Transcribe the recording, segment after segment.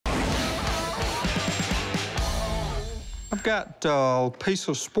I've got a piece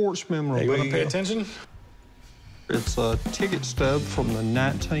of sports memorabilia. Hey, you want to pay attention? It's a ticket stub from the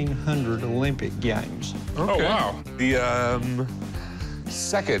 1900 Olympic Games. Okay. Oh, wow. The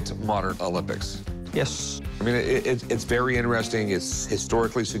second modern Olympics. Yes. I mean, it's very interesting. It's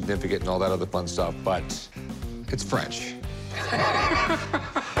historically significant and all that other fun stuff, but it's French.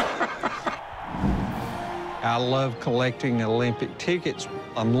 I love collecting Olympic tickets.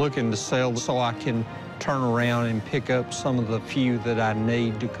 I'm looking to sell so I can turn around and pick up some of the few that I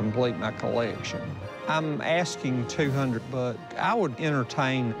need to complete my collection. I'm asking $200, but I would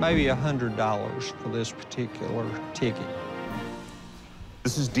entertain maybe $100 for this particular ticket.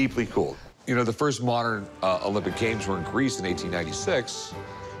 This is deeply cool. You know, the first modern Olympic Games were in Greece in 1896,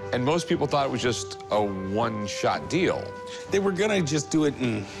 and most people thought it was just a one-shot deal. They were gonna just do it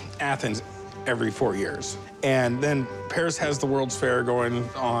in Athens every 4 years. And then Paris has the World's Fair going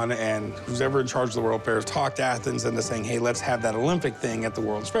on, and who's ever in charge of the World Fair talked Athens into saying, hey, let's have that Olympic thing at the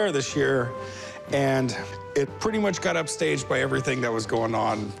World's Fair this year. And it pretty much got upstaged by everything that was going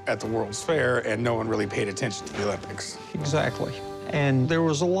on at the World's Fair, and no one really paid attention to the Olympics. Exactly. And there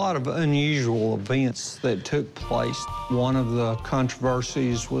was a lot of unusual events that took place. One of the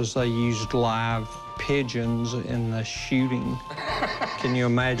controversies was they used live pigeons in the shooting. Can you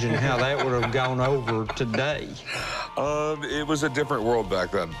imagine how that would have gone over today? It was a different world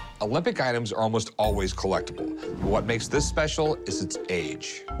back then. Olympic items are almost always collectible. What makes this special is its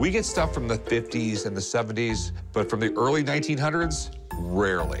age. We get stuff from the 50s and the 70s, but from the early 1900s,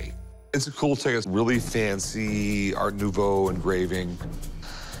 rarely. It's a cool ticket. It's really fancy Art Nouveau engraving.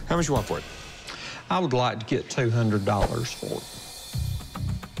 How much you want for it? I would like to get $200 for it.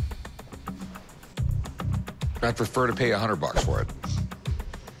 I'd prefer to pay $100 for it.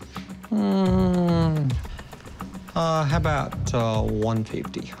 How about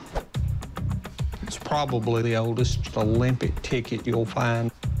 $150? It's probably the oldest Olympic ticket you'll find.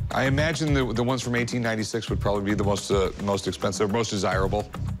 I imagine the ones from 1896 would probably be the most expensive, most desirable.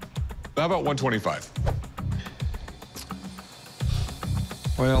 How about $125?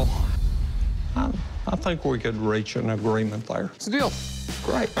 Well, I think we could reach an agreement there. It's a deal.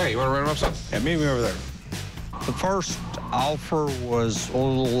 Great. Hey, you want to write them up some? Yeah, meet me over there. The first offer was a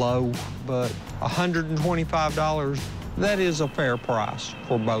little low, but $125, that is a fair price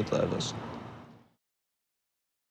for both of us.